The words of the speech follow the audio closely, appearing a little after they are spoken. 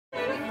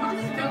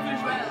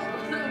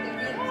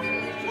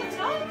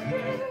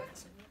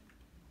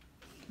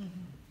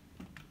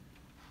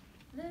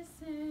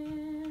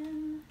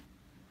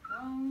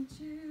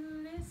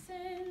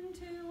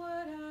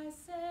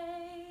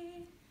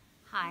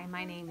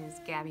name is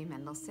Gabbi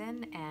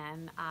Mendelsohn,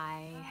 and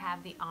I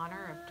have the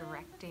honor of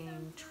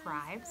directing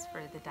Tribes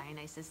for the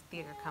Dionysus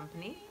Theater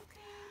Company.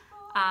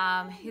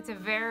 It's a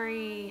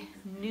very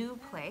new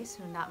play,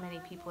 so not many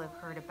people have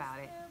heard about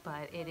it,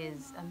 but it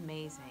is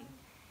amazing.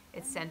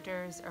 It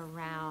centers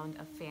around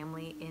a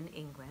family in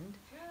England,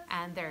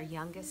 and their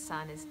youngest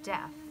son is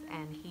deaf,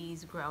 and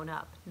he's grown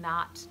up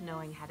not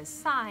knowing how to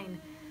sign,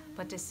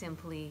 but to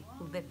simply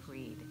lip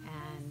read.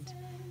 And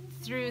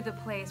through the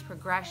play's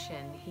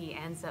progression, he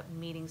ends up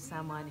meeting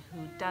someone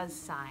who does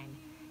sign,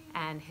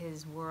 and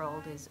his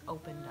world is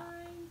opened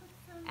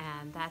up.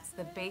 And that's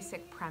the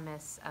basic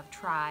premise of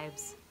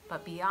Tribes,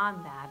 but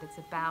beyond that, it's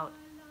about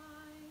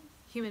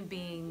human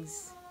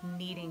beings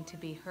needing to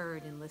be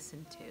heard and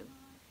listened to,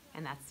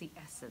 and that's the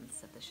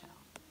essence of the show.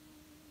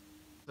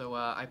 So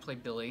I play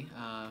Billy.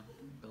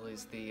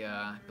 Billy's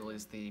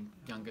the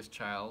youngest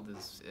child,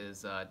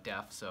 is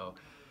deaf, so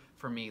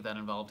for me that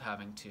involved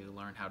having to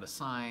learn how to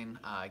sign,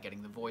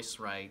 getting the voice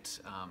right,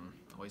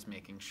 always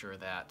making sure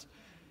that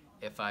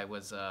if a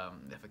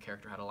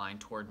character had a line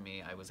toward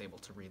me, I was able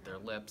to read their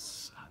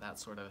lips, that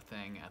sort of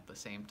thing. At the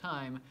same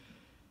time,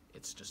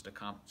 it's just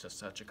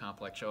such a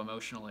complex show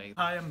emotionally.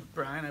 Hi, I'm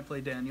Brian. I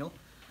play Daniel.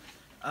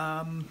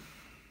 I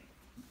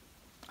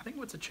think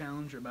what's a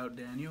challenge about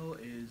Daniel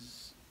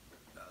is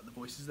the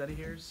voices that he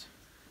hears.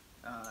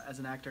 As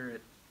an actor,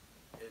 it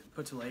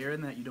puts a layer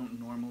in that you don't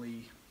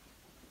normally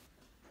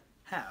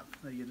have.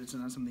 Like, it's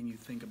not something you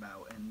think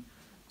about, and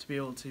to be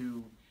able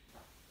to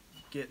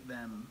get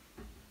them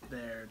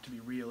there to be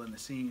real in the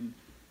scene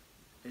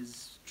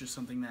is just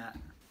something that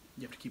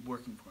you have to keep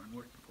working for.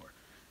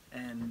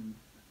 And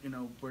you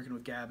know, working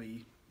with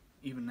Gabbi,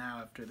 even now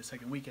after the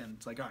second weekend,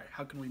 it's like, all right,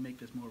 how can we make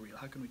this more real?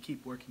 How can we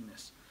keep working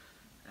this?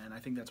 And I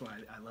think that's why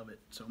I love it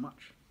so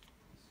much.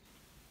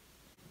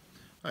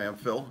 Hi, I'm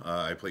Phil.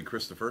 I play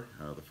Christopher,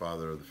 the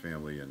father of the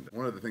family, and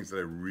one of the things that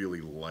I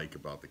really like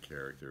about the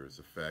character is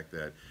the fact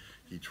that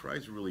he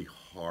tries really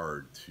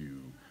hard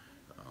to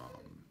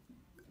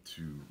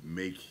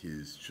make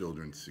his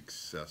children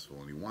successful,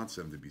 and he wants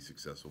them to be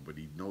successful, but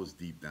he knows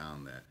deep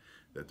down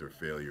that they're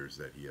failures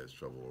that he has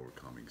trouble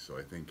overcoming. So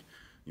I think,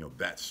 you know,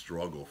 that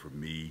struggle for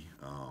me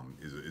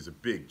is a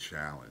big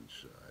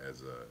challenge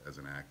as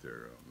an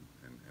actor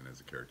and as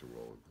a character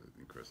role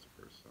in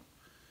Christopher. So.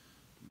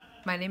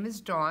 My name is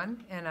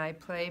Dawn, and I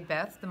play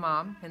Beth, the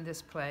mom, in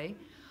this play.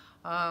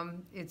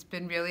 It's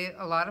been really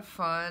a lot of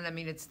fun. I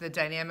mean, it's the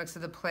dynamics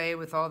of the play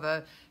with all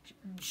the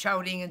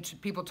shouting and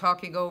people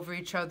talking over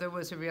each other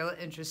was a real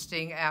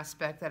interesting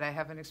aspect that I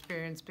haven't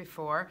experienced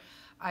before.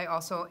 I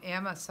also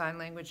am a sign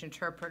language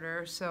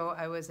interpreter, so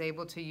I was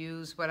able to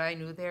use what I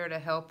knew there to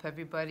help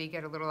everybody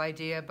get a little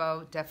idea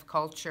about deaf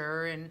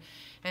culture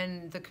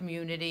and the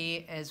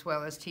community, as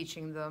well as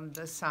teaching them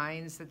the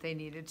signs that they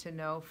needed to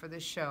know for the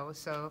show.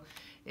 So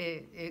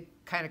it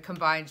kind of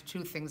combined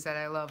two things that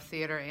I love,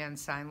 theater and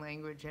sign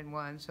language in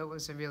one, so it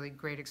was a really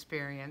great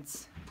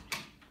experience.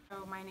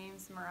 So my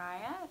name's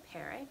Moriah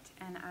Perrett,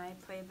 and I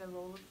play the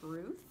role of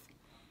Ruth.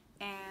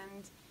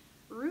 And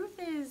Ruth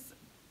is,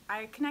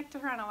 I connect to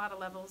her on a lot of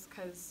levels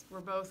because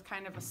we're both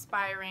kind of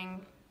aspiring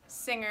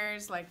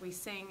singers, like we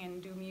sing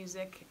and do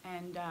music,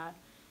 and a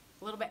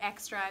little bit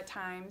extra at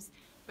times.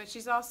 But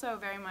she's also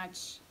very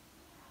much,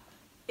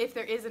 if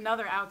there is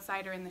another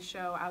outsider in the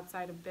show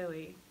outside of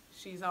Billy,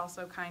 she's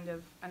also kind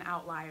of an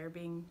outlier,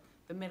 being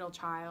the middle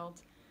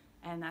child,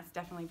 and that's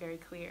definitely very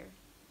clear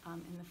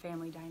in the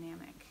family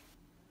dynamic.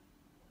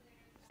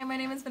 Hi, my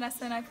name is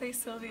Vanessa, and I play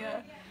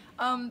Sylvia.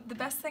 The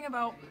best thing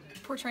about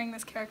portraying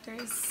this character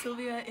is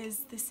Sylvia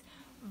is this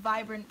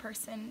vibrant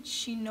person.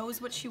 She knows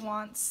what she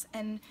wants,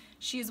 and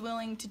she is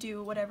willing to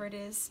do whatever it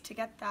is to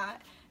get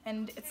that.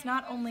 And it's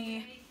not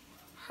only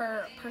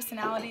her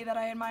personality that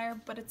I admire,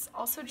 but it's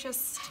also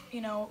just, you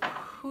know,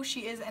 who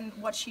she is and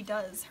what she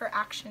does, her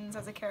actions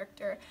as a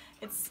character.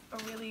 It's a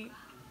really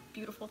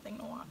beautiful thing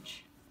to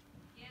watch.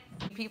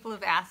 People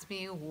have asked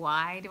me,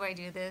 why do I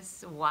do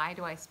this? Why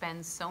do I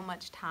spend so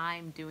much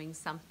time doing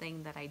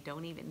something that I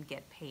don't even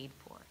get paid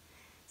for?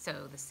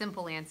 So the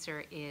simple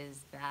answer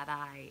is that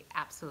I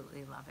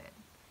absolutely love it.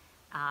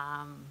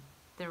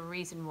 The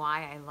reason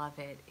why I love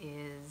it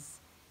is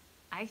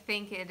I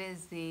think it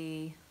is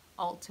the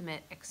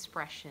ultimate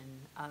expression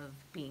of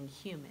being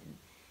human.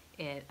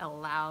 It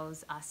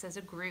allows us as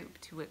a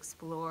group to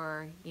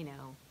explore, you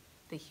know,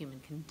 the human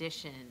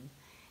condition.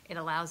 It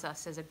allows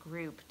us as a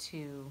group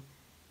to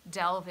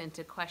delve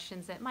into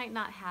questions that might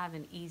not have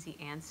an easy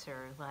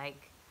answer,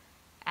 like,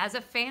 as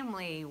a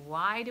family,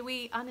 why do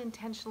we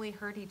unintentionally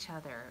hurt each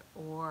other?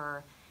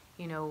 Or,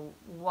 you know,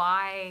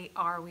 why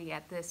are we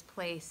at this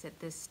place at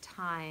this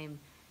time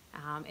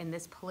in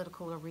this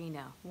political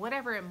arena?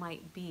 Whatever it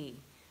might be.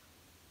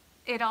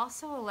 It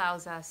also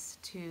allows us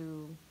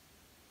to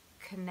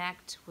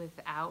connect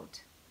without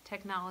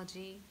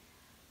technology.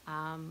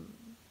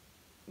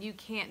 You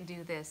can't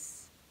do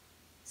this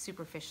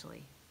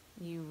superficially.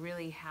 You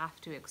really have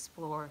to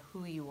explore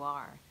who you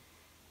are,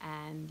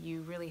 and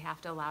you really have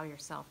to allow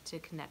yourself to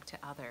connect to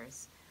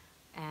others.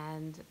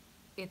 And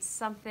it's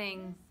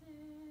something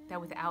that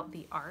without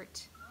the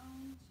art,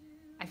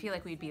 I feel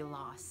like we'd be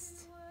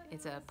lost.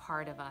 It's a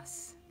part of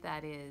us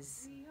that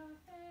is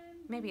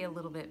maybe a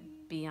little bit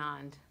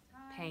beyond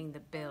paying the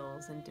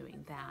bills and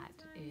doing that.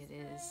 It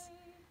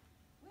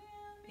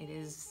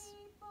is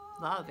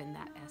love in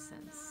that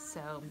essence.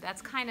 So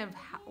that's kind of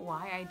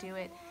why I do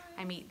it.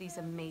 I meet these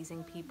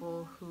amazing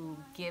people who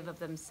give of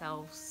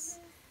themselves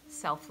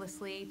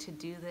selflessly to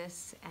do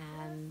this,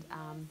 and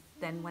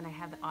then when I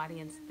have the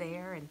audience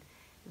there, and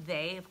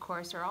they, of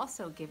course, are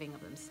also giving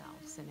of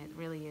themselves, and it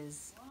really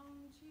is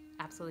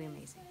absolutely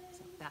amazing.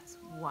 So that's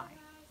why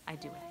I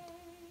do it.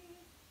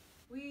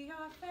 We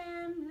are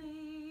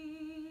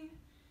family,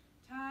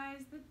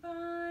 ties that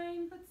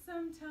bind but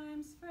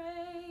sometimes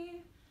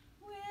fray.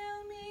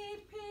 We'll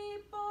meet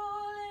people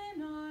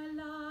in our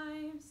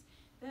lives.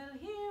 They'll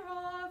hear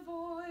our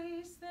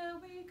voice,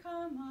 they'll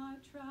become our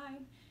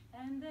tribe,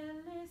 and they'll